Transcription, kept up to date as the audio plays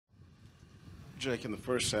Jake, in the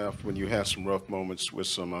first half, when you had some rough moments with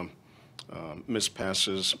some missed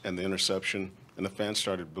passes and the interception, and the fans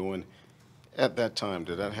started booing, at that time,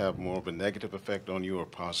 did that have more of a negative effect on you or a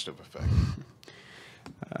positive effect?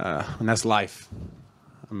 And that's life.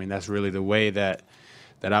 I mean, that's really the way that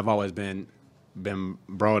I've always been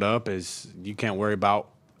brought up, is you can't worry about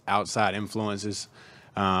outside influences.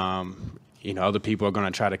 You know, other people are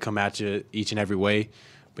going to try to come at you each and every way,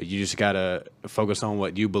 but you just got to focus on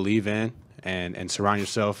what you believe in and surround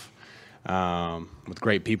yourself with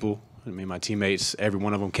great people. I mean, my teammates, every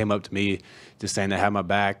one of them came up to me just saying they have my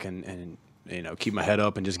back and you know, keep my head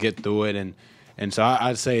up and just get through it. And so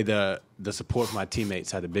I'd say the support from my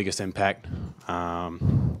teammates had the biggest impact. You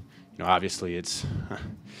know, obviously it's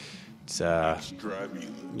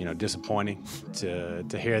you know, disappointing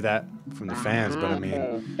to hear that from the fans, but I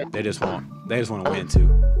mean, they just want to win too,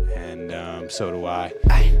 and so do I.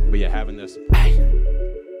 But yeah, having this.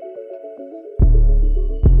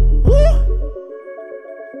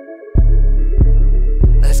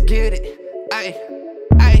 Let's get it.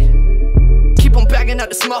 Keep on bagging up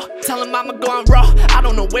the smoke. Tell him I'ma go and raw. I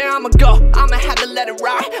don't know where I'ma go. I'ma have to let it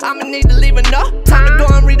ride. I'ma need to leave enough time to go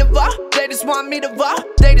and read a vote. They just want me to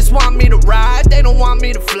vote. They just want me to ride. They don't want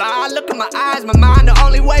me to fly. Look at my eyes, my mind. The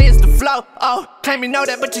only way is to flow. Oh, claim you know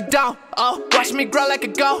that, but you don't. Oh, watch me grow like a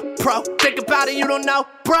GoPro. Think about it, you don't know,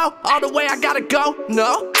 bro. All the way I gotta go.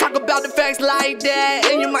 No, talk about the facts like that,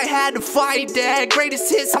 and you might have to fight that.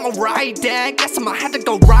 Greatest hits, I'ma write that. Guess I'ma have to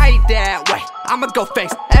go right that way. I'ma go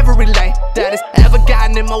face every lane that has ever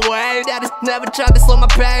gotten in my way. That has never tried to slow my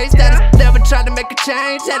pace. That has never tried to make a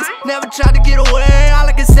change. That has never tried to get away. All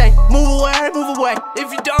I can say, move away, move away.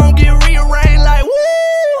 If you don't get rearranged, like woo.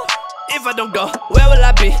 If I don't go, where will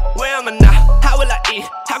I be? Where am I now? How will I eat?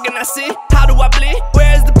 How can I see? How do I bleed?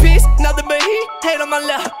 Where is the peace? Nothing but heat. Hate on my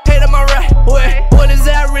left, hate on my right. Wait, what does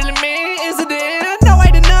that really mean? Is it the end? No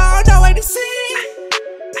way to know, no way to see.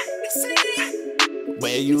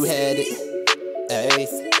 Where you headed? Ay.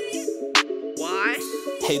 Why?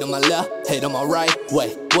 Hate on my left, hate on my right.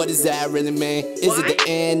 Wait, what does that really mean? Is it the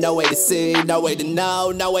end? No way to see, no way to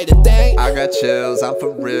know, no way to think. I got chills, I'm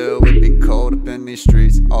for real. It be cold up in these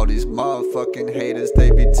streets. All these motherfucking haters,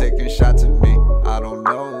 they be taking shots at me. I don't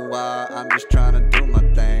know why, I'm just trying to